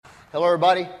Hello,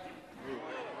 everybody.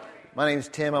 My name is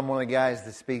Tim. I'm one of the guys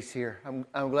that speaks here.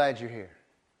 I'm glad you're here.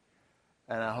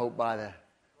 And I hope by the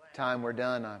time we're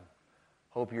done, I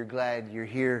hope you're glad you're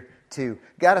here too.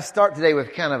 Got to start today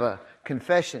with kind of a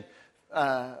confession.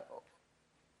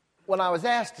 When I was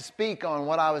asked to speak on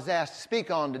what I was asked to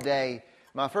speak on today,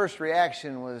 my first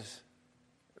reaction was,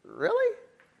 really?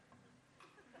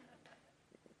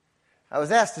 I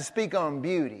was asked to speak on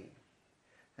beauty.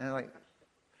 And I'm like,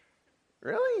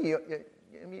 really?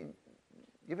 You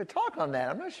have a talk on that?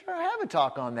 I'm not sure I have a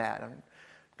talk on that. I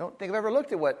don't think I've ever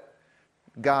looked at what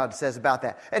God says about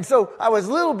that. And so I was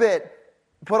a little bit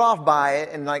put off by it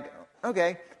and like,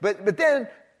 okay. But then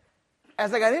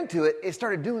as I got into it, it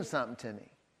started doing something to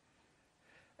me.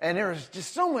 And there was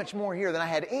just so much more here than I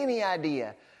had any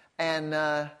idea. And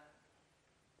I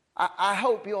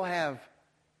hope you'll have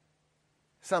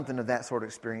something of that sort of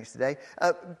experience today.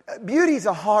 Beauty is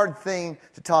a hard thing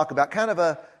to talk about, kind of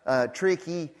a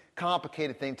tricky,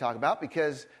 complicated thing to talk about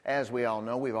because, as we all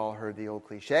know, we've all heard the old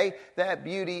cliche, that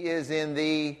beauty is in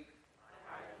the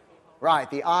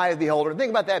eye of the beholder. Think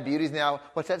about that beauty. Now,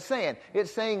 what's that saying? It's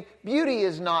saying beauty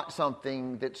is not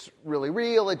something that's really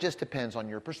real. It just depends on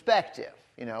your perspective.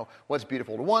 You know, what's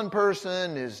beautiful to one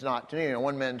person is not to,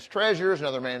 one man's treasure is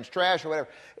another man's trash or whatever.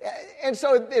 And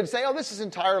so it'd say, oh, this is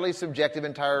entirely subjective,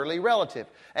 entirely relative.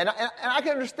 And I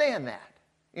can understand that.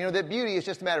 That beauty is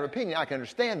just a matter of opinion. I can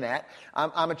understand that.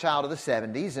 I'm a child of the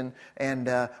 70s, and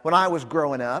when I was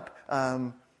growing up,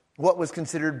 what was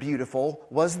considered beautiful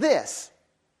was this.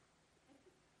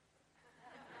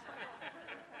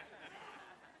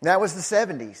 That was the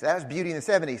 70s. That was beauty in the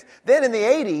 70s. Then in the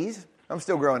 80s, I'm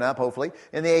still growing up, hopefully,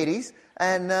 in the 80s.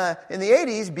 And in the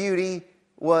 80s, beauty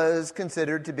was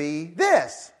considered to be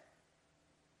this.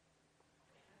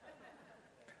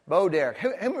 Bo Derek.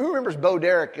 Who remembers Bo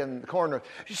Derek and the cornrows?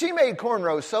 She made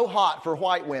cornrows so hot for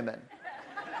white women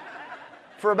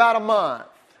for about a month.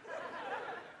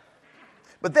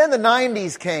 But then the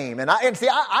 90s came. And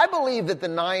I believe that the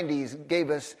 90s gave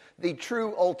us the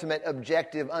true, ultimate,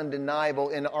 objective,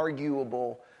 undeniable,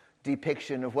 inarguable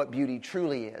depiction of what beauty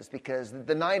truly is, because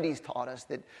the 90s taught us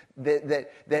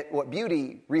that what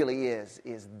beauty really is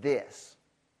this.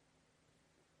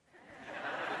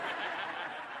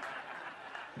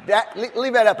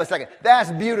 Leave that up a second.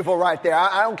 That's beautiful right there.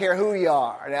 I don't care who you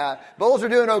are. Now, Bulls are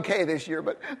doing okay this year,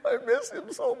 but I miss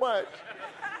him so much.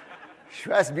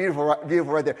 That's beautiful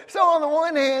right there. So on the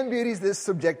one hand, beauty is this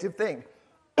subjective thing.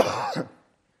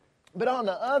 But on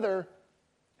the other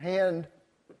hand,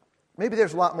 maybe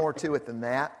there's a lot more to it than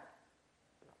that.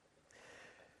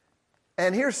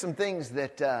 And here's some things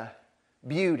that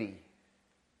beauty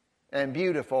and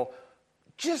beautiful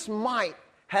just might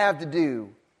have to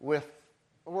do with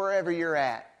wherever you're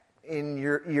at in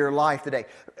your life today.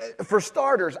 For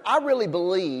starters, I really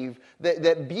believe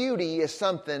that beauty is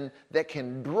something that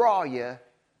can draw you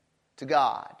to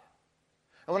God.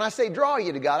 And when I say draw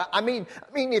you to God, I mean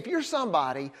if you're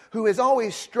somebody who has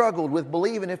always struggled with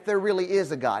believing if there really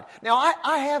is a God. Now,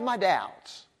 I have my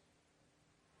doubts.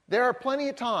 There are plenty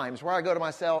of times where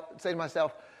I say to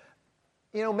myself,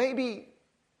 maybe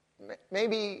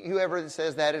whoever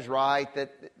says that is right,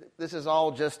 that this is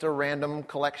all just a random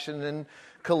collection and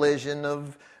collision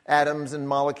of atoms and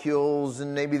molecules,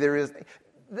 and maybe there is...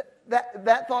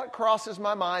 That thought crosses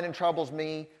my mind and troubles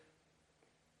me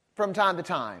from time to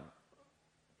time.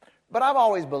 But I've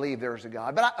always believed there's a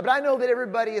God. But I know that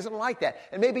everybody isn't like that.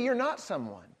 And maybe you're not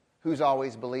someone who's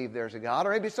always believed there's a God.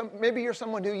 Or maybe you're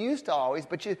someone who used to always,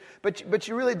 but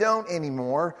you really don't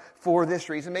anymore for this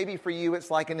reason. Maybe for you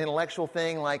it's like an intellectual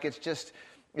thing, like there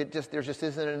just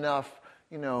isn't enough,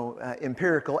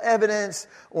 empirical evidence.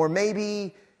 Or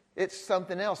maybe it's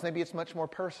something else. Maybe it's much more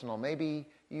personal. Maybe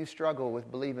you struggle with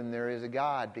believing there is a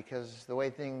God because the way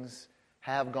things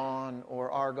have gone or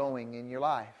are going in your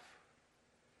life.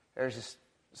 There's just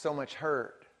so much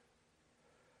hurt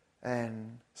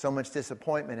and so much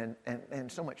disappointment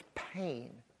and so much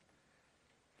pain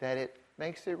that it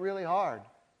makes it really hard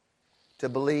to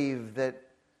believe that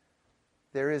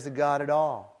there is a God at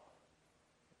all.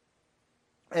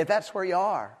 And if that's where you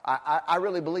are, I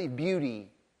really believe beauty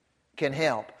can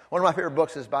help. One of my favorite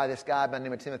books is by this guy by the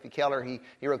name of Timothy Keller. He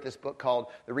wrote this book called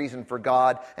The Reason for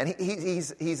God. And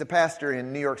he's a pastor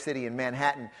in New York City in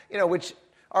Manhattan, which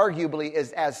arguably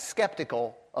is as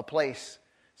skeptical a place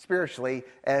spiritually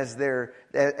as there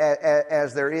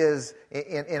is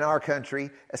in our country,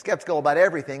 skeptical about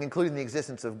everything, including the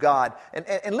existence of God.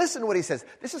 And listen to what he says.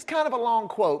 This is kind of a long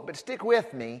quote, but stick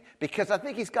with me because I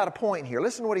think he's got a point here.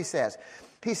 Listen to what he says.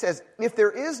 He says, if there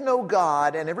is no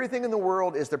God and everything in the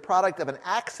world is the product of an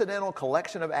accidental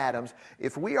collection of atoms,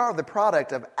 if we are the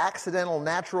product of accidental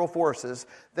natural forces,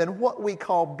 then what we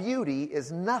call beauty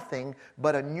is nothing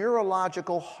but a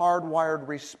neurological hardwired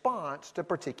response to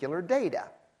particular data.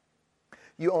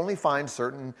 You only find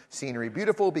certain scenery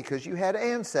beautiful because you had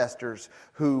ancestors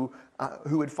who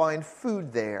would find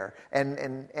food there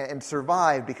and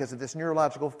survive because of this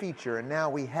neurological feature, and now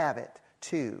we have it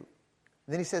too.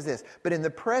 And then he says this, but in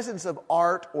the presence of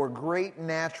art or great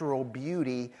natural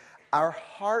beauty, our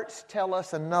hearts tell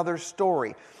us another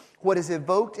story. What is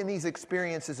evoked in these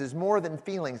experiences is more than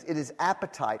feelings. It is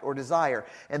appetite or desire.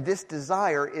 And this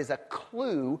desire is a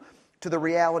clue to the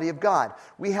reality of God.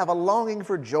 We have a longing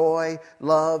for joy,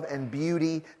 love, and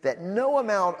beauty that no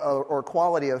amount or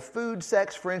quality of food,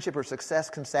 sex, friendship, or success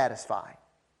can satisfy.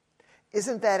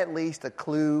 Isn't that at least a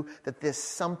clue that this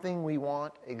something we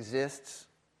want exists?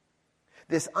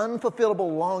 This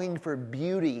unfulfillable longing for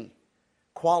beauty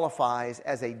qualifies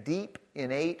as a deep,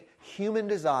 innate human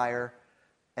desire,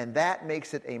 and that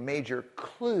makes it a major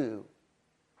clue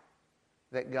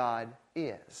that God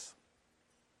is.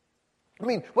 I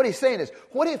mean, what he's saying is,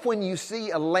 what if when you see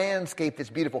a landscape that's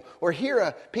beautiful, or hear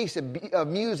a piece of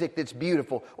music that's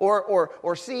beautiful,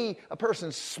 or see a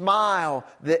person smile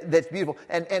that's beautiful,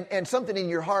 and something in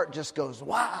your heart just goes,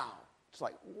 wow. It's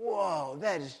like, whoa,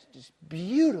 that is just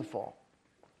beautiful.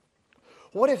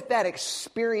 What if that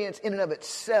experience in and of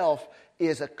itself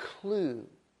is a clue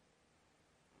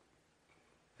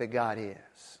that God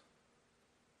is?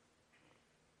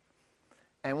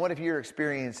 And what if your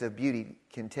experience of beauty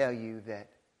can tell you that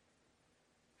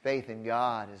faith in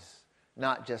God is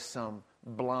not just some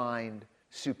blind,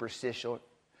 superstitious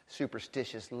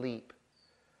leap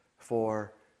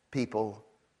for people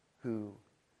who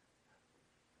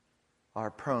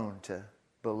are prone to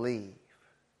believe?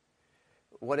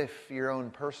 What if your own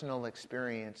personal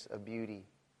experience of beauty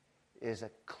is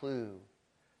a clue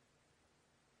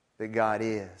that God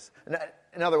is?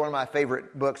 Another one of my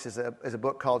favorite books is a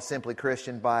book called Simply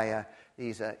Christian by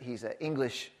he's an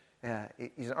English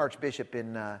he's an archbishop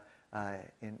in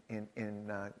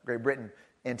Great Britain,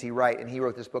 N.T. Wright, and he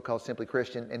wrote this book called Simply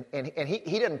Christian, and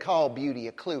he doesn't call beauty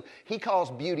a clue. He calls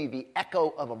beauty the echo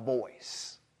of a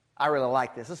voice. I really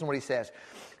like this. Listen to what he says.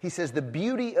 He says, the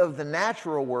beauty of the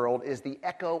natural world is the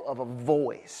echo of a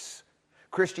voice.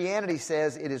 Christianity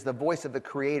says it is the voice of the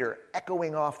Creator,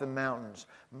 echoing off the mountains,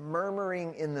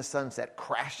 murmuring in the sunset,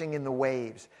 crashing in the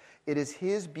waves. It is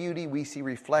His beauty we see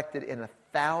reflected in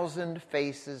 1,000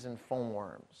 faces and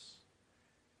forms.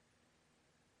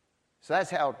 So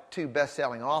that's how two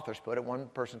best-selling authors put it. One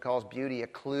person calls beauty a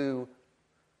clue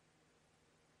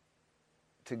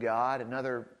to God.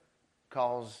 Another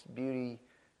calls beauty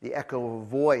the echo of a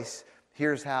voice.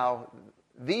 Here's how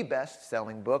the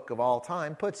best-selling book of all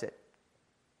time puts it.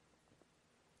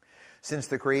 Since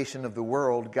the creation of the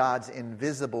world, God's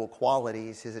invisible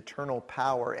qualities, His eternal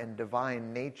power and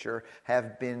divine nature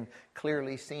have been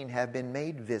clearly seen, have been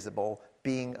made visible,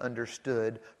 being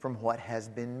understood from what has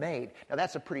been made. Now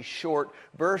that's a pretty short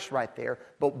verse right there,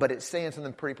 but it's saying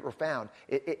something pretty profound.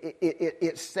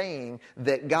 It's saying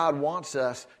that God wants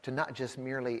us to not just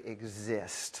merely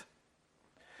exist.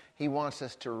 He wants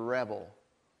us to revel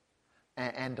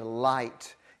and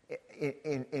delight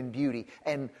in beauty.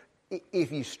 And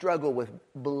if you struggle with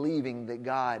believing that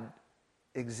God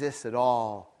exists at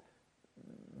all,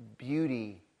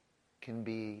 beauty can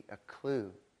be a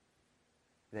clue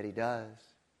that He does.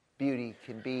 Beauty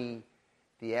can be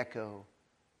the echo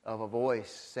of a voice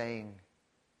saying,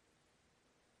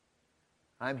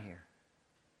 I'm here.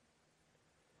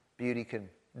 Beauty can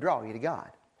draw you to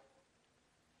God.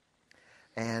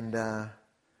 And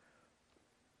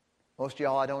most of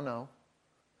y'all I don't know.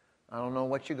 I don't know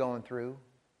what you're going through.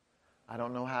 I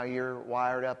don't know how you're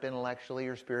wired up intellectually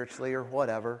or spiritually or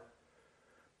whatever.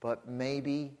 But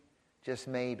maybe, just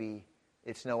maybe,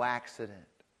 it's no accident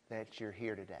that you're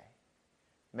here today.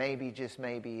 Maybe, just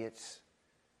maybe, it's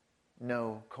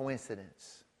no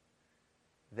coincidence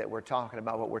that we're talking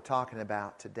about what we're talking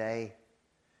about today.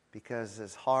 Because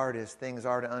as hard as things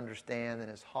are to understand,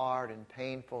 and as hard and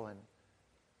painful and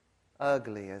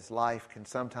ugly as life can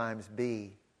sometimes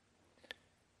be,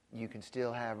 you can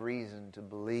still have reason to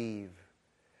believe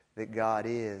that God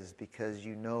is, because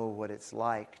you know what it's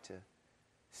like to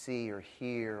see or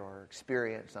hear or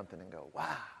experience something and go,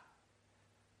 wow,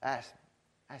 that's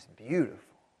beautiful.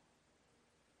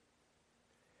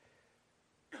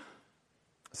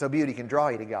 So beauty can draw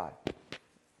you to God.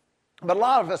 But a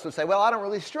lot of us would say, well, I don't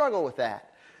really struggle with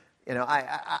that.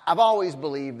 I've always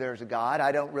believed there's a God.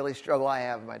 I don't really struggle. I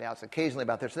have my doubts occasionally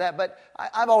about this or that, but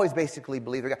I've always basically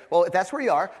believed there's a God. Well, if that's where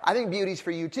you are, I think beauty's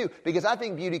for you too, because I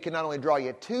think beauty can not only draw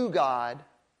you to God,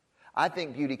 I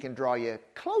think beauty can draw you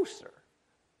closer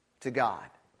to God.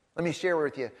 Let me share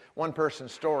with you one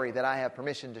person's story that I have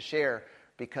permission to share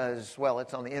because, well,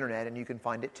 it's on the internet and you can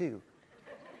find it too.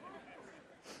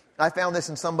 I found this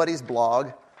in somebody's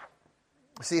blog.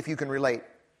 See if you can relate.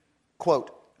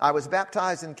 Quote, I was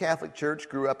baptized in Catholic church,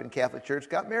 grew up in Catholic church,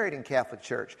 got married in Catholic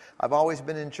church. I've always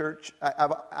been in church.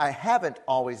 I haven't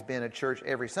always been a church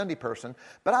every Sunday person,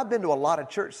 but I've been to a lot of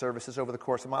church services over the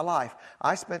course of my life.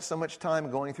 I spent so much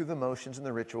time going through the motions and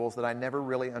the rituals that I never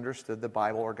really understood the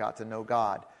Bible or got to know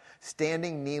God.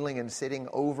 Standing, kneeling, and sitting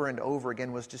over and over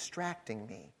again was distracting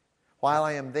me. While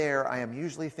I am there, I am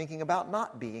usually thinking about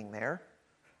not being there.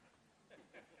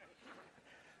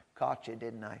 Caught you,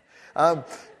 didn't I?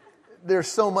 There's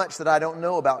so much that I don't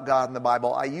know about God in the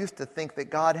Bible. I used to think that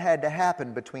God had to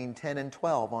happen between 10 and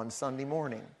 12 on Sunday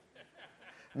morning.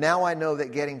 Now I know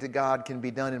that getting to God can be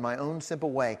done in my own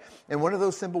simple way. And one of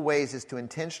those simple ways is to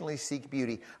intentionally seek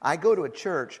beauty. I go to a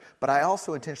church, but I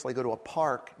also intentionally go to a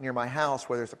park near my house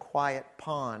where there's a quiet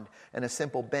pond and a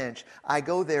simple bench. I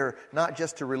go there not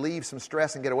just to relieve some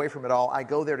stress and get away from it all. I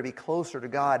go there to be closer to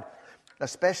God,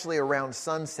 especially around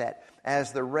sunset.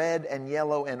 As the red and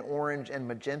yellow and orange and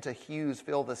magenta hues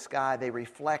fill the sky, they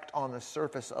reflect on the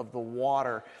surface of the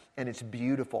water, and it's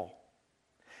beautiful.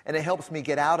 And it helps me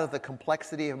get out of the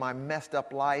complexity of my messed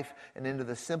up life and into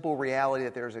the simple reality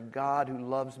that there's a God who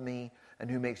loves me and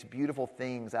who makes beautiful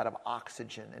things out of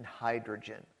oxygen and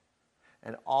hydrogen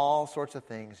and all sorts of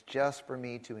things just for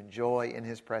me to enjoy in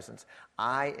His presence.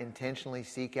 I intentionally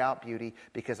seek out beauty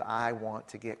because I want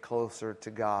to get closer to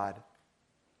God.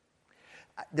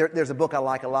 There's a book I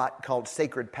like a lot called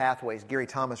Sacred Pathways. Gary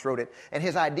Thomas wrote it. And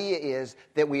his idea is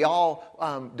that we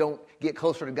all don't get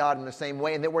closer to God in the same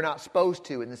way and that we're not supposed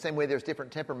to. In the same way there's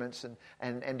different temperaments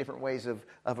and different ways of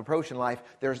approaching life,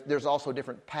 there's also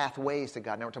different pathways to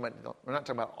God. Now we're not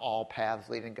talking about all paths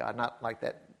leading to God, not like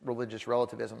that religious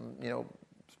relativism,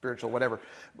 spiritual, whatever.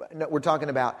 No, we're talking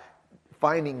about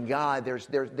finding God.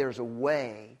 There's a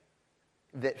way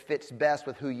that fits best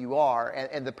with who you are.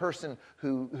 And the person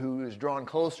who is drawn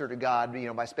closer to God,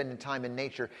 by spending time in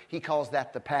nature, he calls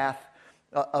that the path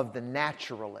of the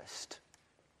naturalist.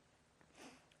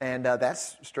 And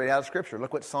that's straight out of Scripture.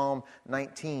 Look what Psalm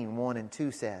 19, 1 and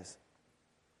 2 says.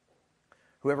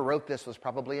 Whoever wrote this was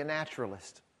probably a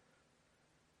naturalist.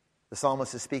 The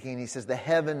psalmist is speaking, and he says, the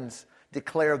heavens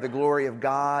declare the glory of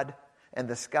God, and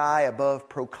the sky above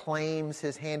proclaims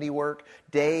His handiwork.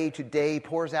 Day to day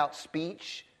pours out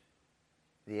speech,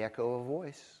 the echo of a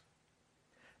voice.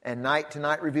 And night to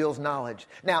night reveals knowledge.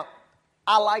 Now,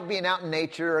 I like being out in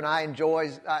nature, and I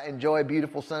enjoy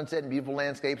beautiful sunset and beautiful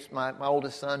landscapes. My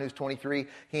oldest son, who's 23,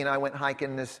 he and I went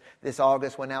hiking this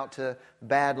August, went out to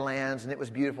Badlands, and it was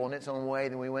beautiful in its own way.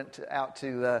 Then we went out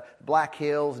to the Black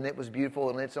Hills, and it was beautiful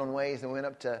in its own ways. Then we went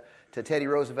up to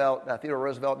Theodore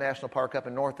Roosevelt National Park up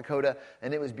in North Dakota,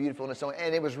 and it was beautiful in its own,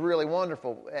 and it was really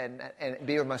wonderful, and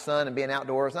being with my son and being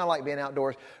outdoors. And I like being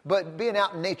outdoors, but being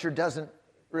out in nature doesn't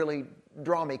really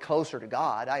draw me closer to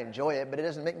God. I enjoy it, but it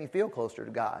doesn't make me feel closer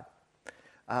to God.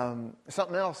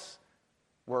 Something else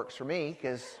works for me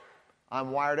because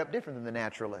I'm wired up different than the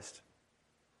naturalist.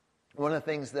 One of the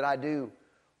things that I do,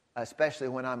 especially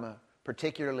when I'm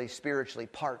particularly spiritually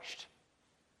parched,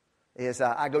 is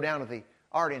I go down to the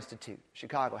Art Institute,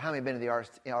 Chicago. How many have been to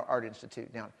the Art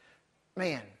Institute down?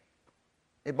 Man,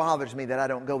 it bothers me that I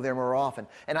don't go there more often.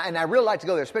 And I really like to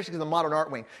go there, especially in the modern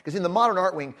art wing. Because in the modern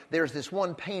art wing, there's this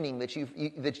one painting that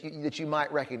you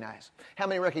might recognize. How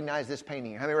many recognize this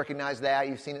painting? How many recognize that?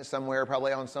 You've seen it somewhere,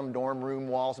 probably on some dorm room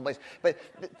wall someplace. But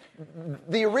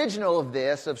the original of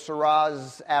this, of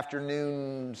Seurat's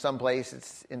Afternoon someplace,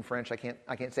 it's in French, I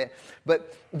can't say it.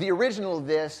 But the original of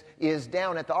this is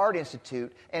down at the Art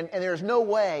Institute. And there's no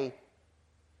way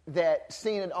that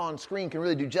seeing it on screen can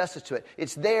really do justice to it.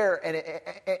 It's there,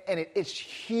 and it's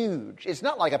huge. It's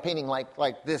not like a painting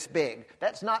like this big.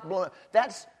 That's not blown up.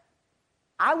 That's,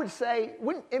 I would say,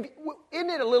 isn't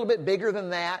it a little bit bigger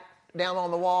than that down on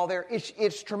the wall there?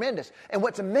 It's tremendous. And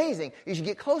what's amazing is you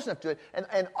get close enough to it,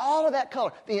 and all of that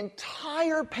color, the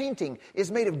entire painting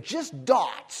is made of just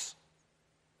dots.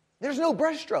 There's no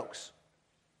brush strokes.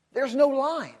 There's no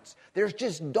lines. There's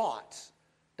just dots.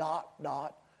 Dot,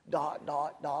 dot, dot,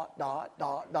 dot, dot, dot,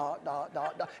 dot, dot, dot,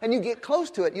 dot, dot. And you get close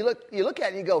to it, you look at it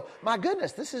and you go, my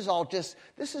goodness, this is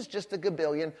just a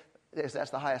gabillion.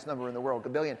 That's the highest number in the world,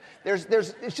 gabillion.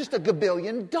 It's just a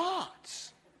gabillion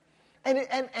dots. And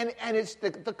it's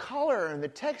the color and the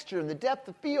texture and the depth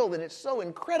of field, and it's so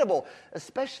incredible,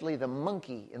 especially the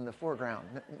monkey in the foreground.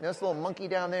 This little monkey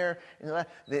down there,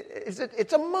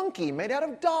 it's a monkey made out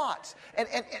of dots. And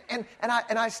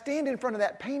I stand in front of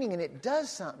that painting, and it does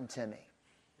something to me.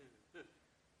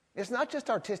 It's not just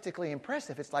artistically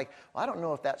impressive. It's like, well, I don't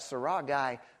know if that Seurat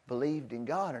guy believed in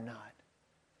God or not.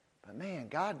 But man,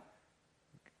 God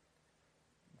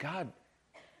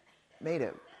made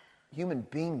a human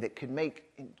being that could make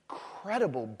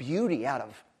incredible beauty out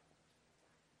of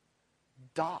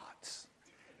dots.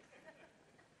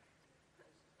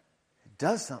 It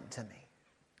does something to me.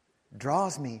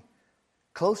 Draws me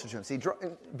closer to Him. See,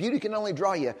 beauty can only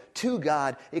draw you to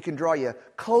God. It can draw you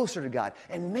closer to God.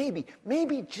 And maybe,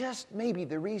 just maybe,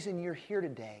 the reason you're here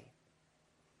today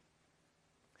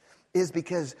is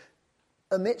because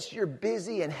amidst your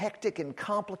busy and hectic and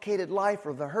complicated life,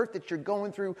 or the hurt that you're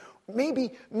going through, maybe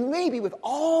with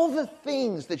all the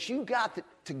things that you got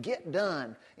to get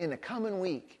done in the coming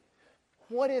week,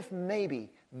 what if maybe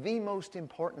the most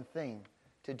important thing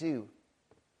to do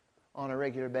on a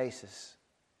regular basis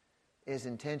is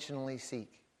intentionally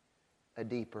seek a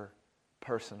deeper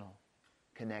personal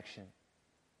connection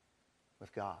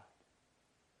with God?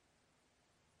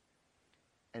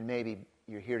 And maybe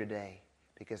you're here today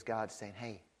because God's saying,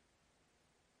 hey,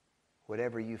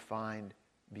 whatever you find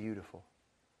beautiful,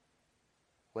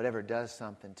 whatever does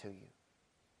something to you,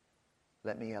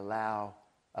 let me allow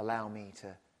me to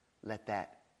let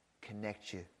that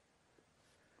connect you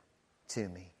to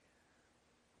me.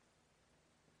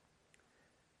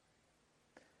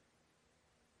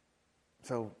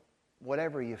 So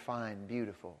whatever you find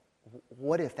beautiful,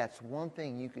 what if that's one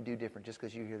thing you could do different just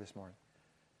because you're here this morning?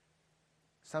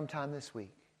 Sometime this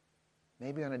week,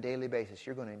 maybe on a daily basis,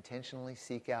 you're going to intentionally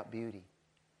seek out beauty.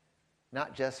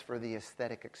 Not just for the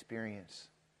aesthetic experience,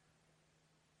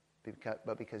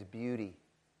 but because beauty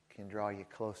can draw you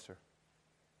closer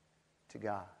to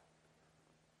God.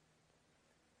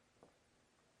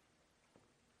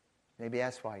 Maybe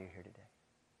that's why you're here today.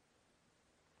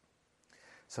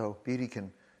 So beauty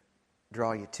can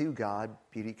draw you to God.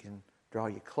 Beauty can draw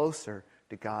you closer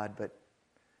to God, but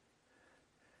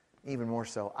even more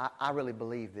so, I really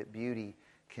believe that beauty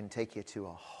can take you to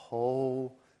a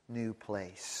whole new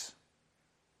place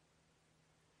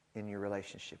in your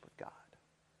relationship with God.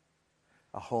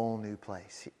 A whole new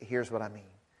place. Here's what I mean.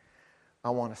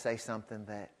 I want to say something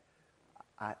that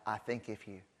I think if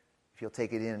you'll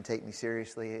take it in and take me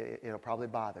seriously, it'll probably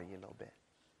bother you a little bit.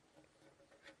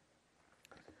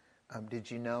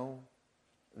 Did you know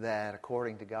that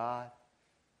according to God,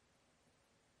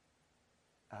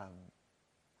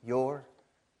 you're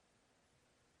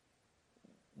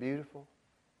beautiful?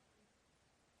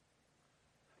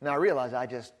 Now I realize I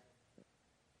just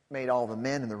made all the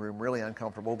men in the room really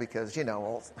uncomfortable because,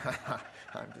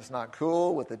 I'm just not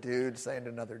cool with a dude saying to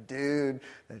another dude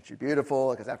that you're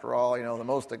beautiful, because after all, the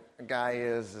most a guy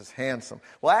is handsome.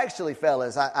 Well, actually,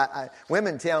 fellas,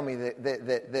 women tell me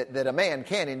that a man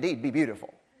can indeed be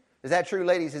beautiful. Is that true,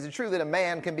 ladies? Is it true that a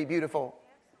man can be beautiful?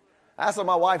 That's what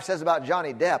my wife says about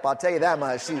Johnny Depp. I'll tell you that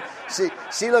much.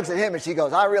 She looks at him and she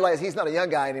goes, I realize he's not a young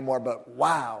guy anymore, but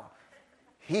wow,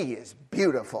 he is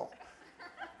beautiful.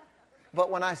 But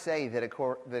when I say that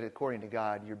according to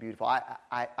God you're beautiful,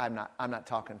 I'm not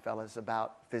talking, fellas,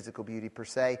 about physical beauty per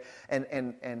se.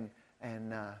 And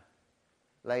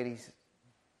ladies,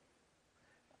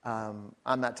 I'm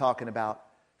not talking about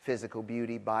physical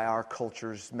beauty by our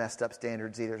culture's messed up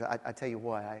standards either. I tell you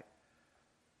what,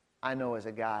 I know as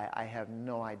a guy, I have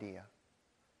no idea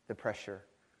the pressure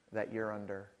that you're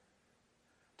under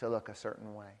to look a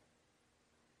certain way.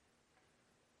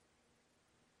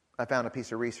 I found a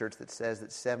piece of research that says that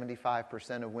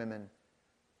 75% of women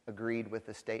agreed with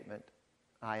the statement,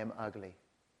 I am ugly.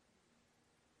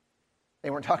 They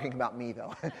weren't talking about me,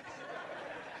 though. That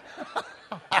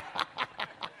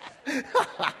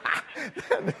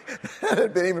would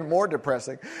have been even more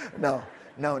depressing. No.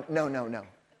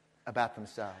 About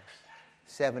themselves.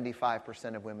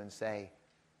 75% of women say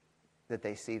that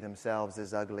they see themselves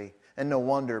as ugly. And no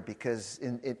wonder, because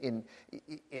in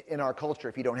our culture,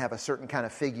 if you don't have a certain kind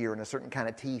of figure and a certain kind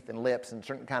of teeth and lips and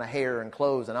certain kind of hair and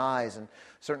clothes and eyes and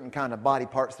certain kind of body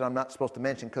parts that I'm not supposed to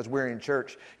mention because we're in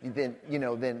church, then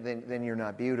you're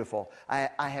not beautiful. I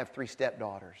have 3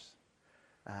 stepdaughters,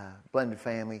 blended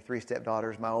family, 3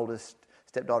 stepdaughters. My oldest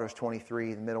stepdaughter's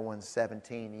 23, the middle one's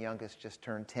 17, the youngest just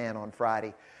turned 10 on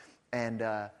Friday, and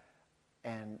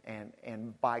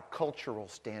by cultural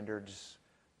standards,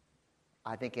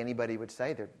 I think anybody would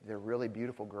say they're really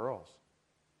beautiful girls.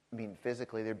 I mean,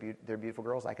 physically they're beautiful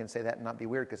girls. I can say that and not be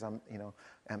weird because I'm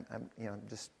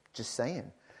just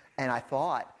saying. And I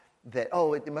thought that,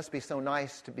 oh, it must be so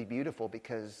nice to be beautiful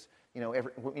because,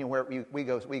 where we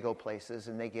go places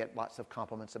and they get lots of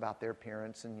compliments about their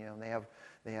appearance, and, they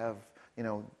have,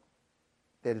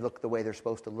 they look the way they're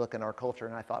supposed to look in our culture.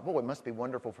 And I thought, it must be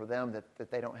wonderful for them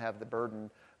that they don't have the burden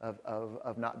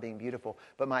of not being beautiful.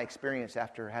 But my experience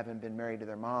after having been married to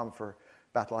their mom for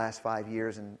about the last 5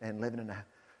 years and living in a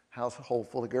household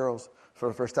full of girls for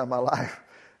the first time in my life,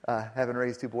 having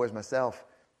raised 2 boys myself,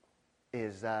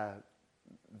 is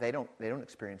they don't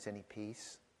experience any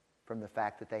peace from the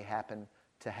fact that they happen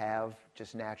to have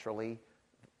just naturally,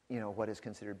 what is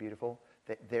considered beautiful.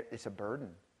 It's a burden.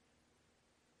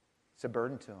 It's a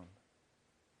burden to them.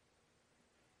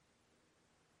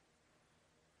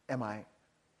 Am I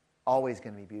always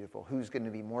going to be beautiful? Who's going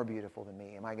to be more beautiful than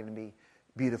me? Am I going to be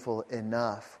beautiful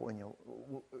enough? When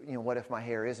what if my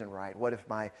hair isn't right? What if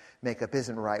my makeup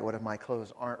isn't right? What if my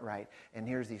clothes aren't right? And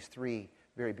here's these 3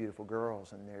 very beautiful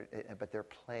girls, but they're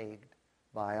plagued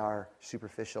by our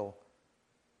superficial,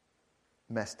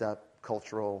 messed up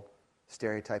cultural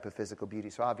stereotype of physical beauty.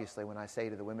 So obviously when I say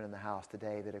to the women in the house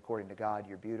today that according to God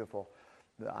you're beautiful,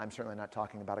 I'm certainly not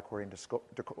talking about according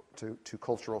to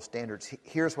cultural standards.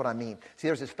 Here's what I mean. See,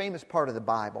 there's this famous part of the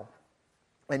Bible,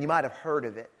 and you might have heard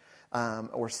of it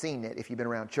or seen it if you've been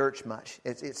around church much.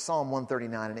 It's Psalm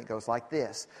 139, and it goes like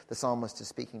this. The psalmist is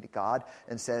speaking to God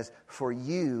and says, "For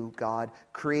you, God,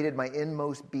 created my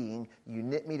inmost being. You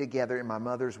knit me together in my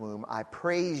mother's womb. I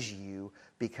praise you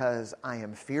because I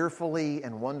am fearfully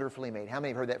and wonderfully made." How many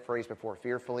have heard that phrase before?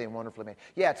 Fearfully and wonderfully made.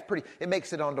 Yeah, it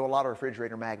makes it onto a lot of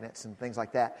refrigerator magnets and things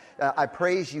like that. I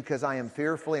praise you because I am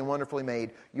fearfully and wonderfully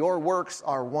made. Your works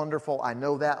are wonderful. I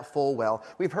know that full well.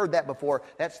 We've heard that before.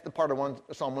 That's the part of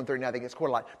Psalm 139 that gets quoted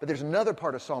a lot. But there's another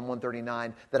part of Psalm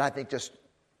 139 that I think just,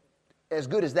 as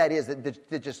good as that is,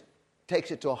 that just takes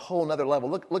it to a whole nother level.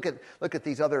 Look at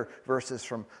these other verses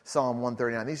from Psalm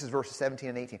 139. These is verses 17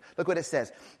 and 18. Look what it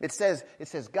says. It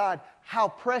says, God, how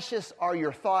precious are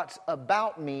your thoughts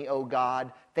about me, O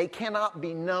God. They cannot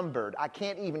be numbered. I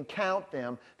can't even count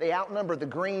them. They outnumber the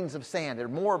grains of sand. They're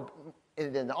more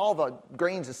than all the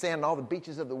grains of sand and all the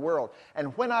beaches of the world.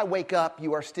 And when I wake up,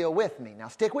 you are still with me. Now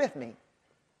stick with me,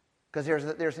 because there's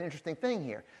an interesting thing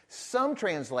here. Some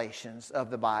translations of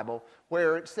the Bible,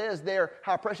 where it says there,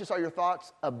 how precious are your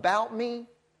thoughts about me,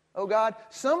 O God.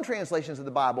 Some translations of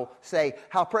the Bible say,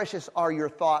 how precious are your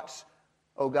thoughts,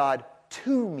 O God,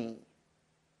 to me.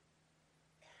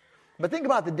 But think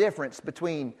about the difference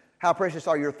between how precious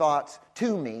are your thoughts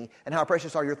to me and how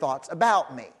precious are your thoughts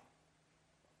about me.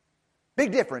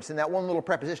 Big difference in that one little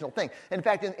prepositional thing. In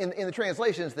fact, in the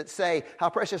translations that say, how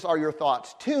precious are your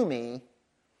thoughts to me,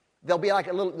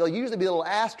 there'll usually be a little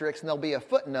asterisk, and there'll be a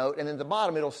footnote, and then at the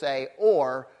bottom it'll say,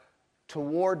 or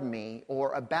toward me,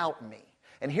 or about me.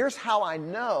 And here's how I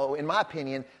know, in my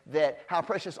opinion, that how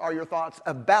precious are your thoughts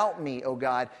about me, O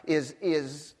God, is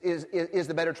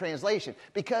the better translation.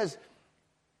 Because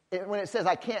when it says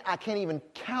I can't even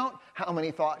count how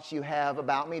many thoughts you have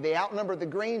about me, they outnumber the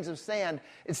grains of sand.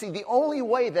 And see, the only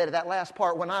way that last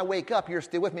part, when I wake up, you're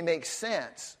still with me, makes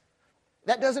sense.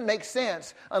 That doesn't make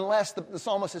sense unless the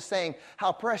psalmist is saying,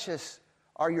 how precious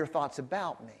are your thoughts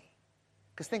about me?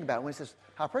 Because think about it. When it says,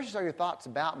 how precious are your thoughts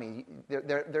about me?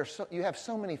 You have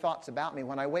so many thoughts about me.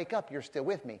 When I wake up, you're still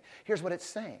with me. Here's what it's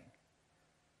saying.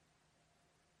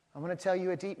 I'm going to tell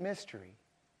you a deep mystery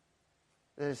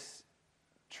that has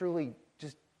truly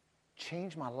just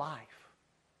changed my life.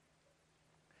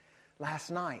 Last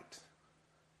night,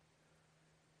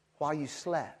 while you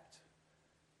slept,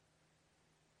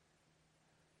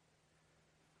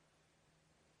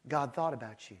 God thought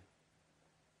about you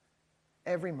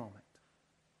every moment.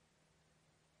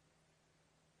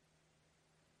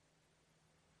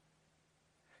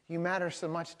 You matter so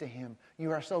much to Him.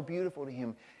 You are so beautiful to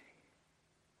Him.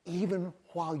 Even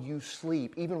while you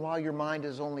sleep, even while your mind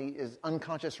is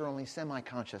unconscious or only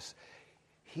semi-conscious,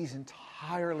 He's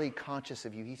entirely conscious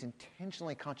of you. He's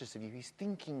intentionally conscious of you. He's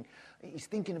thinking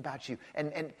about you.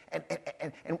 And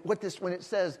when it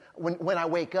says, when I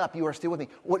wake up, you are still with me,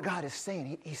 what God is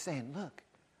saying, He's saying, look,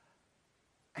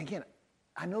 again,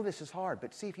 I know this is hard,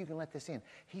 but see if you can let this in.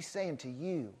 He's saying to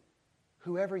you,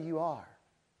 whoever you are,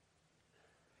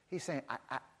 He's saying,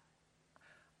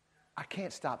 I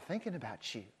can't stop thinking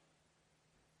about you.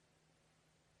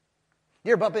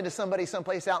 You ever bump into somebody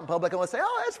someplace out in public and want to say,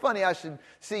 oh, that's funny, I should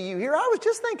see you here. I was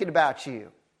just thinking about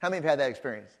you. How many have had that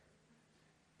experience?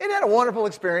 Isn't that a wonderful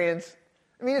experience?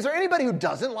 I mean, is there anybody who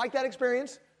doesn't like that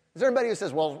experience? Is there anybody who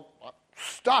says, well,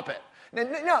 stop it?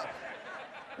 No,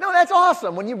 that's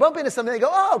awesome. When you bump into somebody, they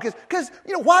go, oh, because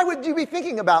why would you be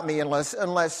thinking about me unless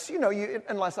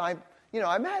I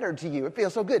I mattered to you. It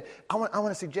feels so good. I want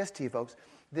to suggest to you, folks,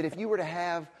 that if you were to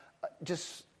have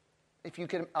if you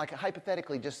could, like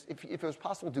hypothetically, if it was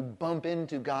possible to bump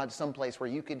into God someplace where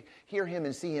you could hear Him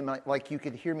and see Him like you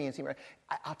could hear me and see me,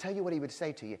 I'll tell you what He would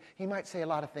say to you. He might say a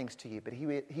lot of things to you, but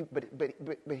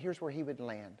but here's where He would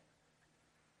land.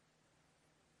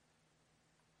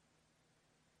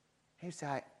 He would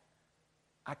say,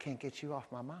 I can't get you off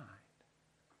my mind.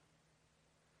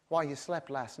 While you slept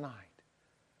last night,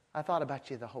 I thought about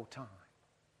you the whole time.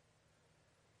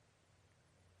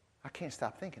 I can't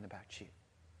stop thinking about you.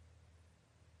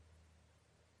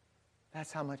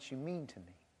 That's how much you mean to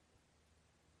me.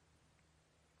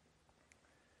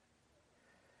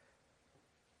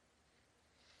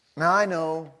 Now I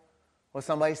know what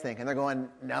somebody's thinking. They're going,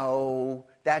 no,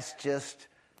 that's just,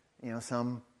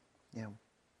 some,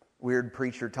 weird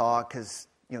preacher talk because,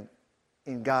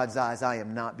 in God's eyes, I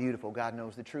am not beautiful. God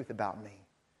knows the truth about me.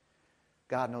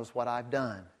 God knows what I've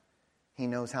done. He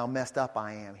knows how messed up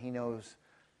I am. He knows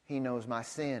my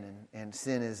sin, and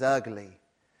sin is ugly.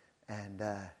 And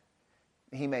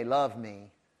He may love me,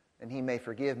 and He may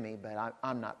forgive me, but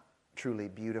I'm not truly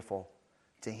beautiful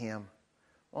to Him.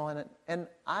 Well, and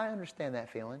I understand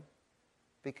that feeling,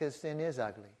 because sin is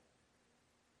ugly.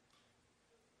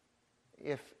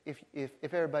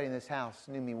 If everybody in this house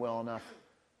knew me well enough,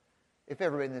 if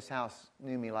everybody in this house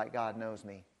knew me like God knows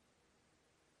me,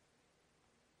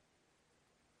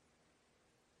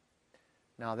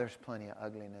 now there's plenty of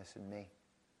ugliness in me.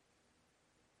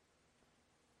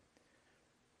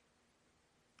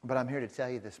 But I'm here to tell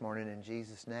you this morning in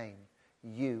Jesus' name,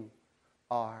 you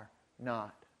are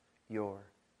not your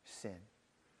sin.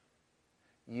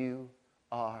 You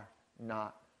are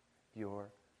not your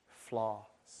flaws.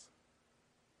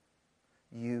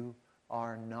 You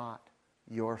are not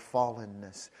your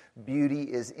fallenness. Beauty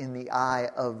is in the eye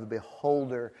of the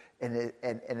beholder, and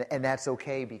that's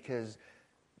okay, because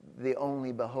the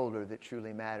only beholder that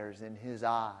truly matters, in His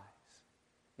eyes,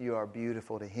 you are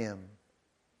beautiful to Him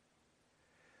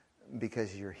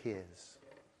because you're His.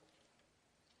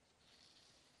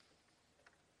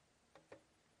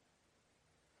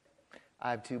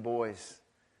 I have two boys.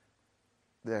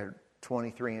 They're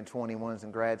 23 and 21s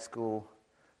in grad school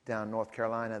down in North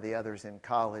Carolina. The other's in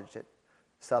college at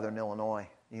Southern Illinois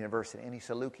University. Any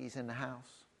Salukis in the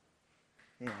house?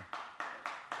 Yeah.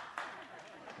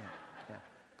 Yeah.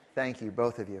 Thank you,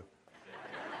 both of you.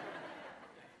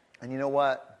 And you know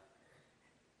what?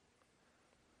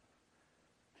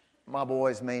 My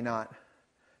boys may not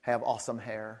have awesome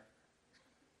hair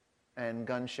and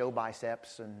gun show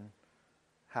biceps and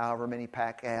however many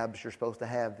pack abs you're supposed to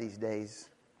have these days.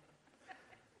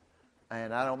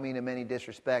 And I don't mean in any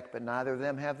disrespect, but neither of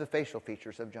them have the facial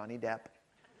features of Johnny Depp.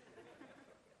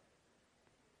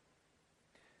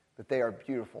 But they are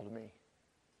beautiful to me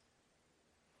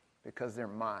because they're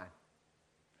mine.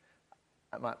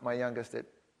 My youngest, there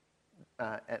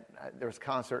was a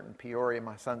concert in Peoria.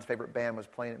 My son's favorite band was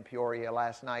playing in Peoria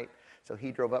last night. So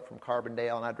he drove up from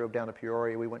Carbondale, and I drove down to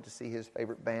Peoria. We went to see his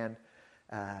favorite band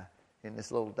in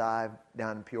this little dive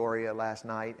down in Peoria last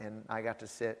night, and I got to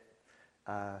sit.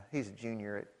 He's a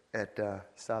junior at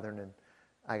Southern, and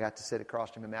I got to sit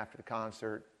across from him after the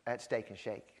concert at Steak and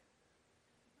Shake.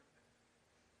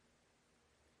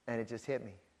 And it just hit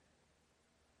me.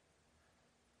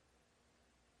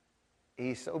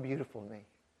 He's so beautiful to me.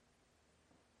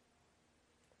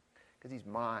 Because he's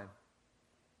mine.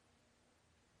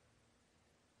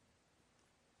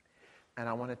 And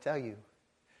I want to tell you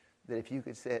that if you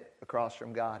could sit across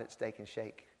from God at Steak and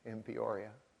Shake in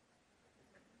Peoria,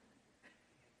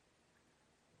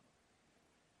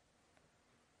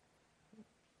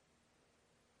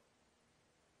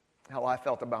 how I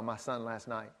felt about my son last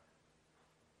night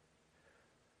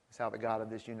is how the God of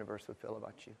this universe would feel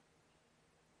about you.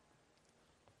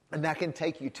 And that can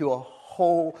take you to a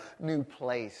whole new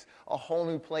place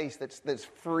that's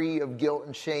free of guilt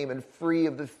and shame and free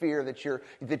of the fear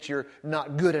that you're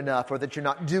not good enough or that you're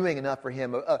not doing enough for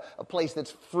Him. A place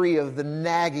that's free of the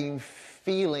nagging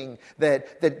feeling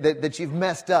that you've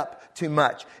messed up too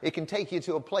much. It can take you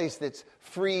to a place that's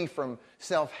free from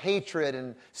self-hatred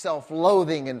and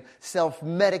self-loathing and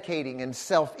self-medicating and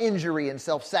self-injury and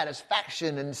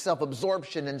self-satisfaction and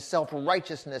self-absorption and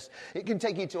self-righteousness. It can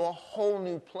take you to a whole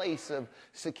new place of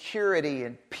security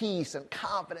and peace and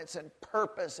confidence and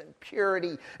purpose and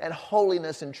purity and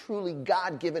holiness and truly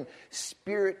God-given,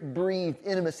 Spirit-breathed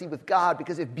intimacy with God.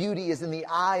 Because if beauty is in the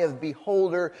eye of the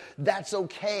beholder, that's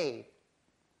okay.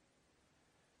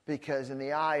 Because in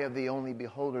the eye of the only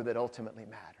beholder that ultimately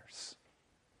matters,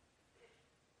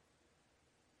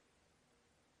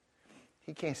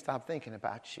 He can't stop thinking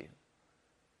about you.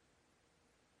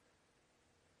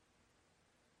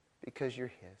 because you're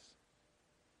His.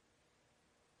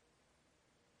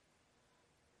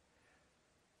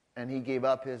 And He gave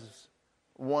up His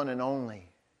one and only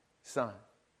Son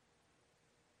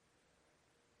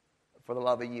for the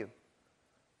love of you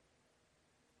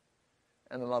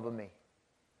and the love of me.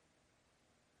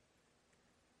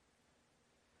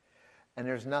 And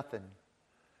there's nothing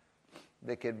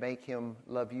that could make Him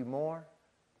love you more,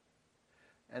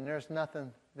 and there's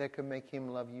nothing that could make Him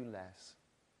love you less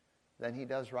than He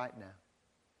does right now.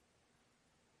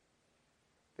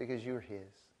 Because you're His.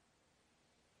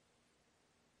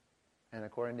 And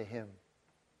according to Him,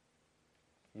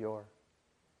 you're.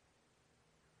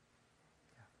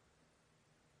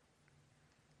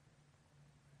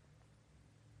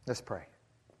 Let's pray.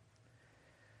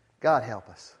 God help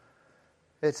us.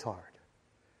 It's hard.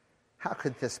 How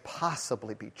could this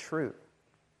possibly be true?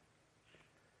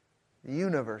 The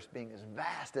universe being as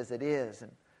vast as it is,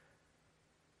 and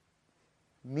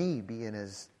me being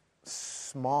as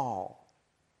small,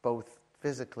 both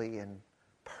physically and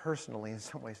personally in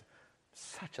some ways.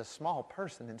 Such a small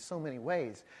person in so many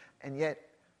ways, and yet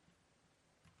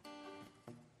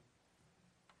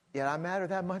I matter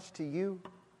that much to you.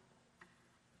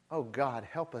 Oh God,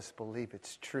 help us believe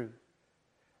it's true.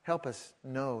 Help us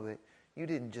know that you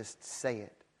didn't just say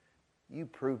it, you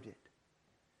proved it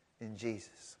in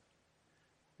Jesus.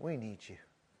 We need you.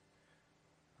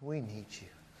 We need you.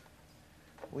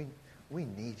 We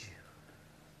need you.